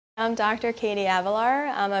I'm Dr. Katie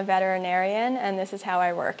Avelar. I'm a veterinarian, and this is how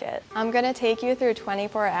I work it. I'm going to take you through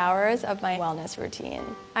 24 hours of my wellness routine.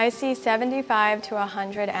 I see 75 to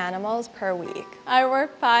 100 animals per week. I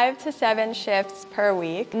work 5 to 7 shifts per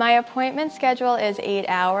week. My appointment schedule is 8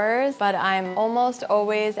 hours, but I'm almost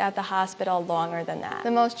always at the hospital longer than that.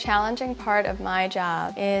 The most challenging part of my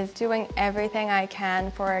job is doing everything I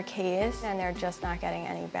can for a case, and they're just not getting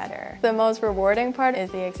any better. The most rewarding part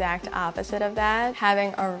is the exact opposite of that,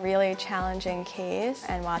 having a really challenging case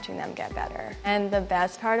and watching them get better. And the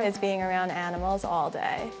best part is being around animals all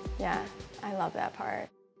day. Yeah, I love that part.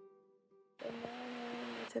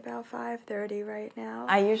 It's about 5:30 right now.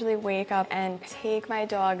 I usually wake up and take my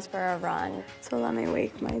dogs for a run. So let me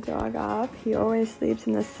wake my dog up. He always sleeps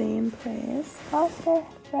in the same place. Oscar,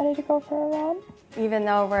 ready to go for a run? Even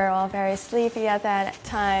though we're all very sleepy at that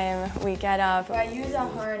time, we get up. I use a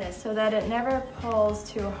harness so that it never pulls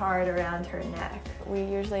too hard around her neck. We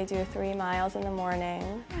usually do 3 miles in the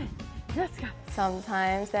morning. Let's go.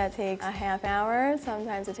 Sometimes that takes a half hour,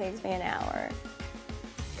 sometimes it takes me an hour.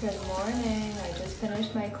 Good morning. I just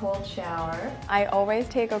finished my cold shower. I always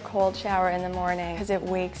take a cold shower in the morning because it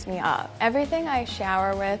wakes me up. Everything I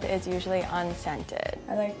shower with is usually unscented.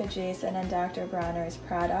 I like the Jason and Dr. Bronner's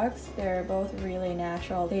products. They're both really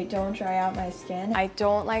natural. They don't dry out my skin. I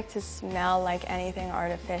don't like to smell like anything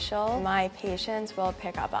artificial. My patients will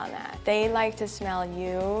pick up on that. They like to smell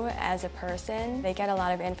you as a person. They get a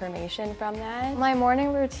lot of information from that. My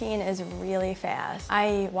morning routine is really fast.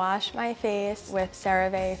 I wash my face with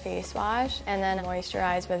CeraVe face wash and then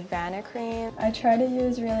moisturize with Vana cream. I try to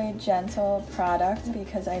use really gentle products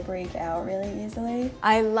because I break out really easily.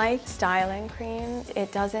 I like styling creams.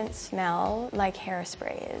 It doesn't smell like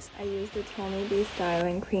hairsprays. I use the Tony B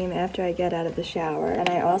styling cream after I get out of the shower, and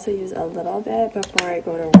I also use a little bit before I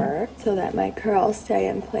go to work so that my curls stay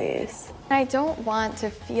in place. I don't want to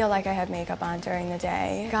feel like I have makeup on during the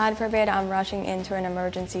day. God forbid I'm rushing into an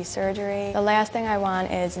emergency surgery. The last thing I want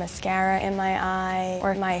is mascara in my eye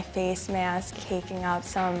or my face mask caking up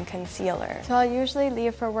some concealer. So I'll usually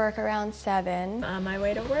leave for work around 7. On my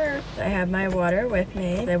way to work, I have my water with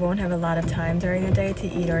me. I won't have a lot of time during the day to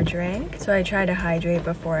eat or drink, so I try to hydrate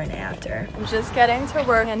before and after. I'm just getting to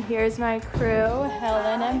work, and here's my crew,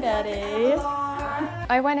 Helen and Betty.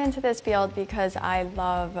 I went into this field because I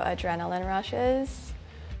love adrenaline rushes,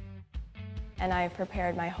 and I've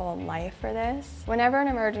prepared my whole life for this. Whenever an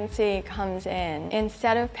emergency comes in,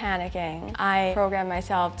 instead of panicking, I program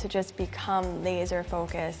myself to just become laser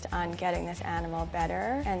focused on getting this animal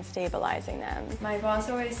better and stabilizing them. My boss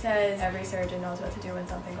always says every surgeon knows what to do when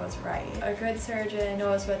something goes right. A good surgeon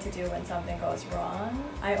knows what to do when something goes wrong.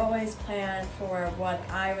 I always plan for what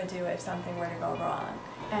I would do if something were to go wrong.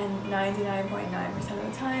 And 99.9% of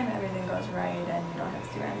the time, everything goes right and you don't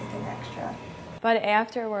have to do anything extra. But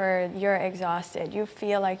afterward, you're exhausted. You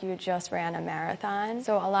feel like you just ran a marathon.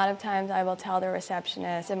 So a lot of times I will tell the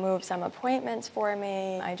receptionist to move some appointments for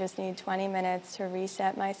me. I just need 20 minutes to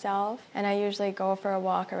reset myself, and I usually go for a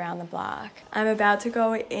walk around the block. I'm about to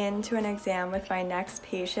go into an exam with my next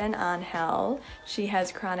patient, Angel. She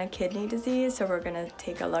has chronic kidney disease, so we're gonna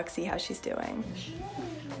take a look, see how she's doing.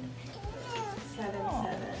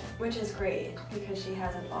 7-7, which is great because she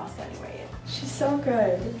hasn't lost any weight. She's so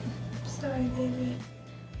good. Sorry, baby.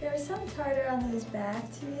 There's some tartar on his back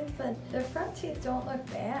teeth, but the front teeth don't look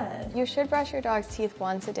bad. You should brush your dog's teeth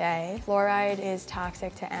once a day. Fluoride is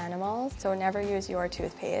toxic to animals, so never use your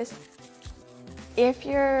toothpaste. If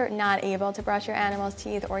you're not able to brush your animal's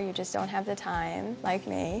teeth or you just don't have the time, like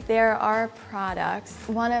me, there are products.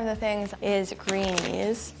 One of the things is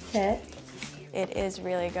Greenies. It is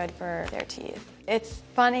really good for their teeth. It's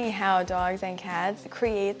funny how dogs and cats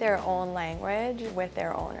create their own language with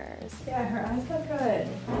their owners. Yeah, her eyes look good.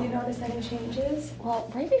 Do you notice any changes? Well,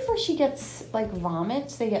 right before she gets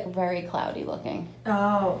vomits, they get very cloudy looking.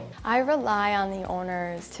 Oh. I rely on the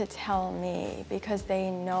owners to tell me because they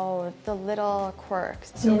know the little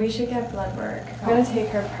quirks. So we should get blood work. I'm gonna take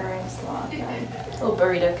her purring slot then. Little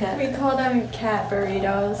burrito cat. We call them cat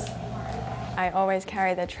burritos. I always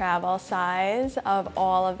carry the travel size of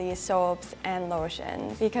all of these soaps and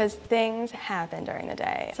lotions because things happen during the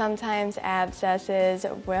day. Sometimes abscesses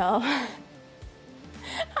will...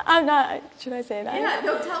 should I say that? Yeah,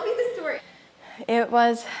 no, tell me the story. It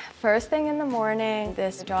was First thing in the morning,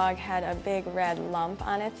 this dog had a big red lump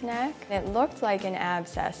on its neck. It looked like an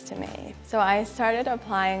abscess to me. So I started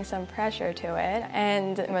applying some pressure to it,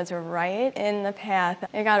 and it was right in the path.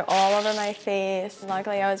 It got all over my face.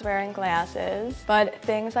 Luckily, I was wearing glasses. But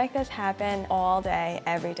things like this happen all day,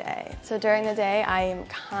 every day. So during the day, I'm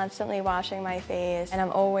constantly washing my face, and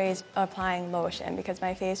I'm always applying lotion because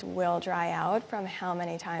my face will dry out from how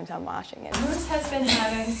many times I'm washing it. Moose has been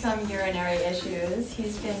having some urinary issues.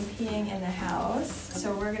 He's been peeing in the house.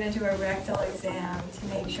 So we're gonna do a rectal exam to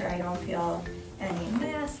make sure I don't feel any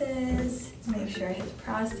masses, to make sure his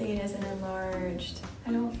prostate isn't enlarged.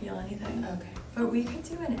 I don't feel anything. Okay. But we could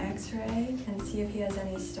do an x-ray and see if he has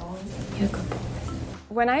any stones.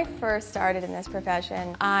 When I first started in this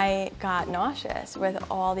profession, I got nauseous with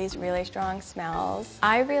all these really strong smells.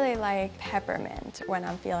 I really like peppermint when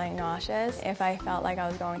I'm feeling nauseous. If I felt like I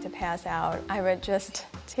was going to pass out, I would just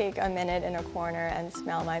take a minute in a corner and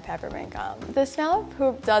smell my peppermint gum. The smell of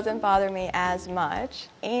poop doesn't bother me as much.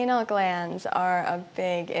 Anal glands are a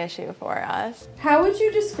big issue for us. How would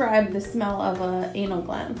you describe the smell of an anal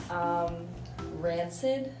gland?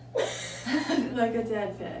 Rancid. Like a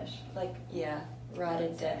dead fish. Like, yeah.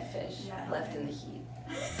 Rotted dead fish left in the heat.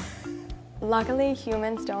 Luckily,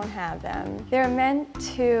 humans don't have them. They're meant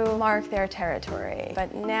to mark their territory,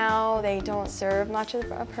 but now they don't serve much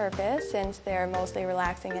of a purpose since they're mostly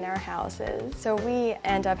relaxing in our houses. So we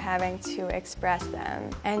end up having to express them,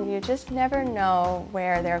 and you just never know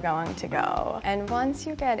where they're going to go. And once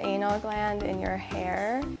you get anal gland in your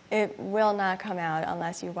hair, it will not come out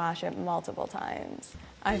unless you wash it multiple times.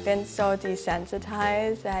 I've been so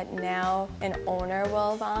desensitized that now an owner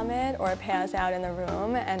will vomit or pass out in the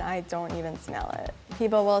room and I don't even smell it.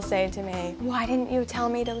 People will say to me, "Why didn't you tell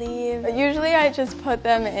me to leave?" Usually I just put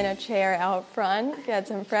them in a chair out front, get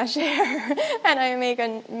some fresh air, and I make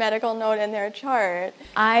a medical note in their chart.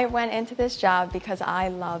 I went into this job because I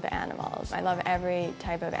love animals. I love every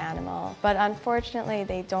type of animal, but unfortunately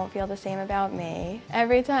they don't feel the same about me.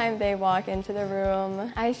 Every time they walk into the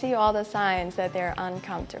room, I see all the signs that they're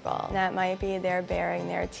uncomfortable. That might be they're baring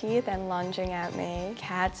their teeth and lunging at me.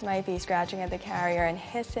 Cats might be scratching at the carrier and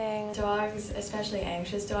hissing. Dogs, especially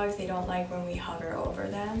anxious dogs, they don't like when we hover over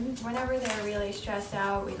them. Whenever they're really stressed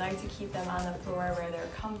out, we like to keep them on the floor where they're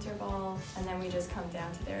comfortable, and then we just come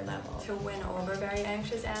down to their level. To win over very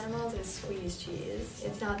anxious animals is squeeze cheese.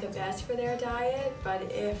 It's not the best for their diet, but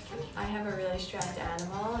if I have a really stressed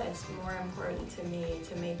animal, it's more important to me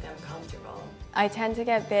to make them comfortable. I tend to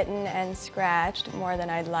get bitten and scratched more than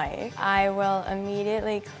I'd like. I will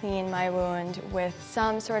immediately clean my wound with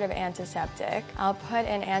some sort of antiseptic. I'll put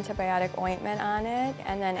an antibiotic ointment on it,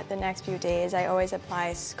 and then the next few days I always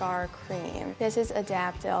apply scar cream. This is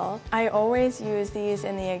Adaptil. I always use these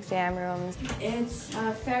in the exam rooms. It's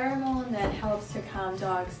a pheromone that helps to calm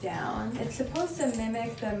dogs down. It's supposed to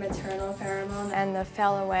mimic the maternal pheromone. And the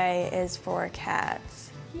Fell-Away is for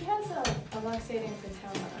cats. He has a luxating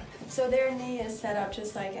patella. So their knee is set up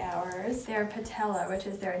just like ours. Their patella, which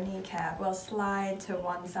is their kneecap, will slide to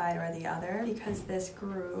one side or the other because this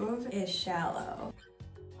groove is shallow.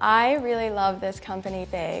 I really love this company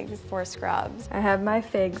Figs for scrubs. I have my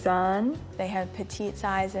Figs on. They have petite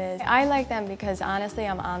sizes. I like them because honestly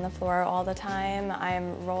I'm on the floor all the time.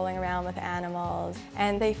 I'm rolling around with animals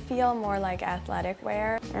and they feel more like athletic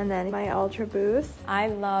wear. And then my Ultra Boost. I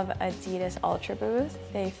love Adidas Ultra Boost.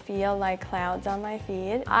 They feel like clouds on my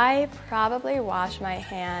feet. I probably wash my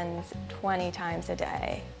hands 20 times a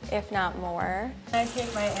day, if not more. I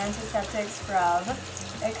take my antiseptic scrub.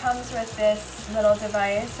 It comes with this little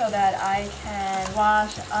device so that I can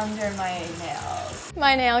wash under my nails.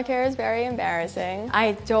 My nail care is very embarrassing.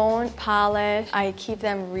 I don't polish. I keep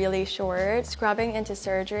them really short. Scrubbing into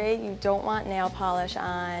surgery, you don't want nail polish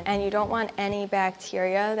on, and you don't want any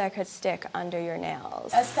bacteria that could stick under your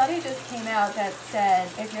nails. A study just came out that said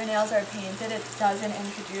if your nails are painted, it doesn't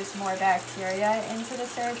introduce more bacteria into the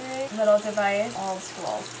surgery. Little device, old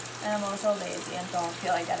school. And I'm also lazy and don't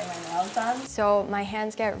feel like getting my nails done. So my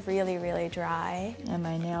hands get really, really dry. And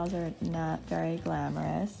my nails are not very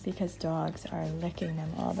glamorous because dogs are licking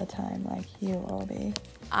them all the time like you, Obi.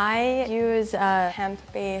 I use a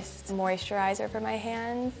hemp-based moisturizer for my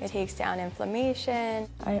hands. It takes down inflammation.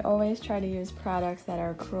 I always try to use products that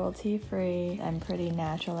are cruelty-free and pretty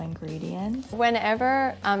natural ingredients.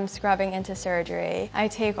 Whenever I'm scrubbing into surgery, I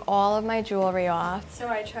take all of my jewelry off. So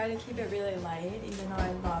I try to keep it really light, even though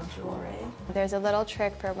I love jewelry. There's a little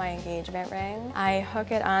trick for my engagement ring. I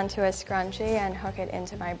hook it onto a scrunchie and hook it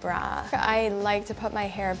into my bra. I like to put my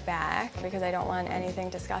hair back because I don't want anything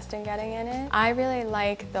disgusting getting in it. I really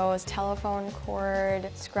like take those telephone cord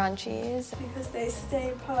scrunchies because they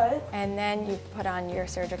stay put. And then you put on your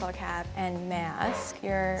surgical cap and mask,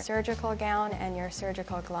 your surgical gown and your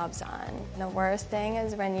surgical gloves on. The worst thing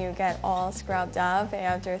is when you get all scrubbed up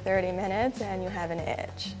after 30 minutes and you have an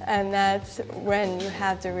itch. And that's when you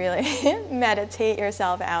have to really meditate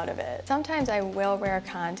yourself out of it. Sometimes I will wear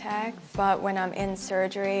contacts, but when I'm in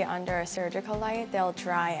surgery under a surgical light, they'll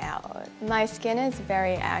dry out. My skin is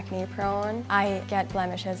very acne prone. I get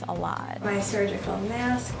blemishes a lot. My surgical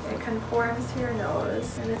mask, it conforms to your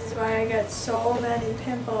nose, and this is why I get so many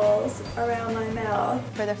pimples around my mouth.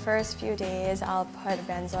 For the first few days, I'll put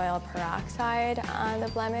benzoyl peroxide on the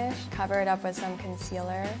blemish, cover it up with some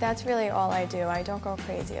concealer. That's really all I do. I don't go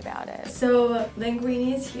crazy about it. So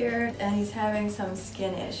Linguini's here and he's having some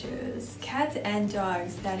skin issues. Cats and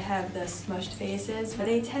dogs that have the smushed faces,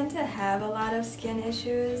 they tend to have a lot of skin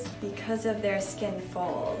issues because of their skin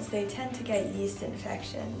folds. They tend to get yeast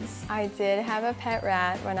infections. I did have a pet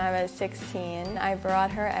rat when I was 16. I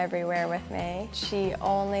brought her everywhere with me. She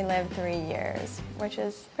only lived 3 years, which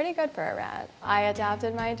is pretty good for a rat. I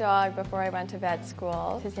adopted my dog before I went to vet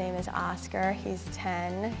school. His name is Oscar. He's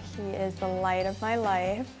 10. He is the light of my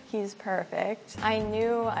life. He's perfect. I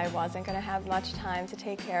knew I wasn't going to have much time to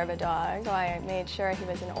take care of a dog, so I made sure he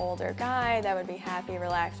was an older guy that would be happy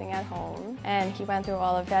relaxing at home. And he went through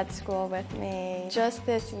all of vet school with me. Just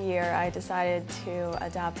this year, I decided to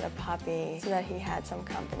adopt a puppy so that he had some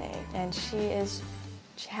company. And she is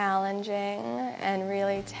challenging and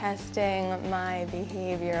really testing my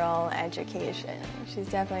behavioral education. She's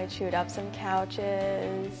definitely chewed up some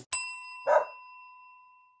couches.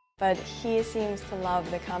 But he seems to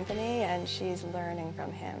love the company and she's learning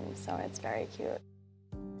from him, so it's very cute.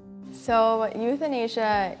 So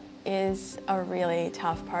euthanasia is a really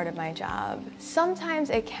tough part of my job.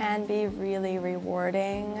 Sometimes it can be really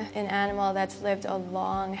rewarding. An animal that's lived a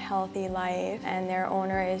long, healthy life and their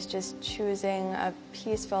owner is just choosing a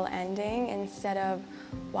peaceful ending instead of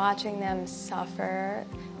watching them suffer.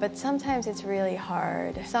 But sometimes it's really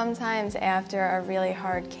hard. Sometimes after a really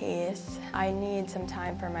hard case, I need some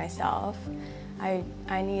time for myself.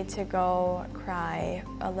 I need to go cry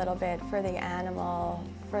a little bit for the animal,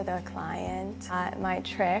 for the client. My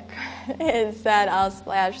trick is that I'll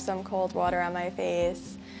splash some cold water on my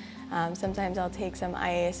face. Sometimes I'll take some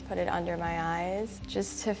ice, put it under my eyes,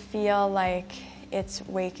 just to feel like it's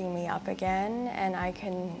waking me up again and I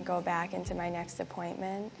can go back into my next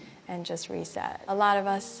appointment and just reset. A lot of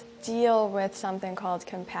us deal with something called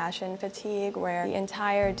compassion fatigue, where the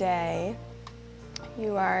entire day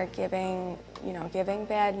you are giving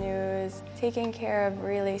bad news, taking care of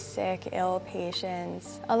really sick, ill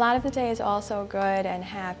patients. A lot of the day is also good and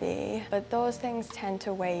happy, but those things tend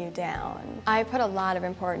to weigh you down. I put a lot of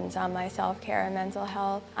importance on my self-care and mental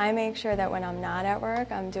health. I make sure that when I'm not at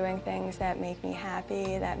work, I'm doing things that make me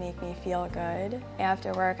happy, that make me feel good.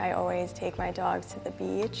 After work, I always take my dogs to the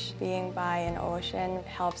beach. Being by an ocean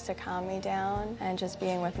helps to calm me down, and just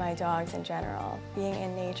being with my dogs in general. Being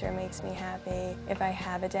in nature makes me happy. If I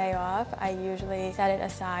have a day off, I usually set it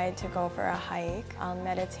aside to go for a hike. I'll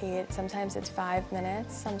meditate. Sometimes it's 5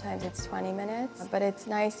 minutes, sometimes it's 20 minutes, but it's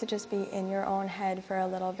nice to just be in your own head for a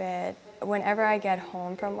little bit. Whenever I get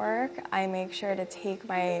home from work, I make sure to take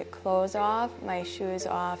my clothes off, my shoes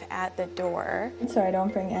off at the door. So I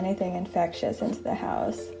don't bring anything infectious into the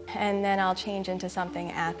house. And then I'll change into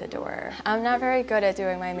something at the door. I'm not very good at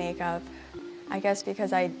doing my makeup. I guess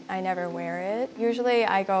because I never wear it. Usually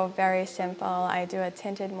I go very simple. I do a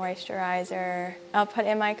tinted moisturizer. I'll put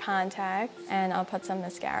in my contacts and I'll put some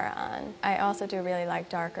mascara on. I also do really like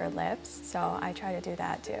darker lips, so I try to do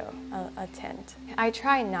that too, a tint. I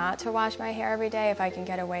try not to wash my hair every day if I can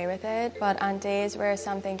get away with it, but on days where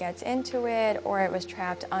something gets into it or it was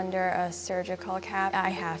trapped under a surgical cap, I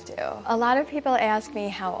have to. A lot of people ask me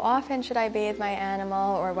how often should I bathe my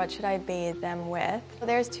animal or what should I bathe them with.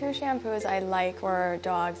 There's 2 shampoos I like for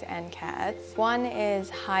dogs and cats. One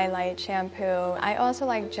is Highlight shampoo. I also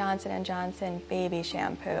like Johnson & Johnson baby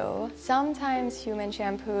shampoo. Sometimes human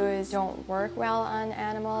shampoos don't work well on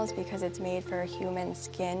animals because it's made for human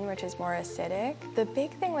skin, which is more acidic. The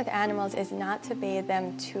big thing with animals is not to bathe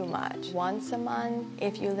them too much. Once a month.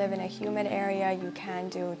 If you live in a humid area, you can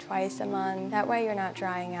do twice a month. That way you're not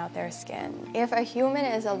drying out their skin. If a human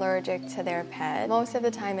is allergic to their pet, most of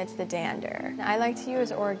the time it's the dander. I like to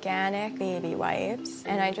use organic baby wipes,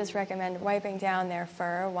 and I just recommend wiping down their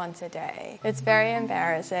fur once a day. It's very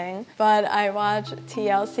embarrassing, but I watch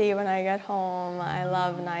TLC when I get home. I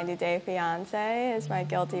love 90 Day Fiancé. It's my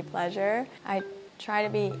guilty pleasure. I try to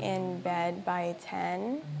be in bed by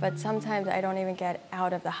 10, but sometimes I don't even get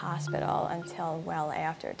out of the hospital until well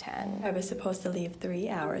after 10. I was supposed to leave 3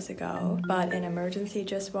 hours ago, but an emergency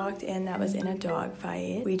just walked in that was in a dog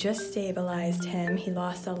fight. We just stabilized him. He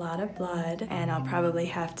lost a lot of blood, and I'll probably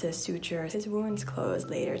have to suture his wounds closed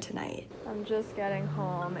later tonight. I'm just getting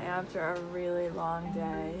home after a really long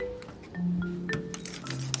day.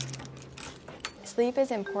 Sleep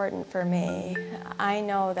is important for me. I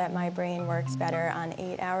know that my brain works better on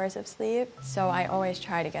 8 hours of sleep, so I always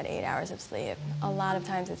try to get 8 hours of sleep. A lot of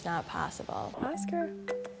times it's not possible. Oscar,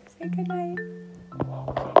 say goodnight.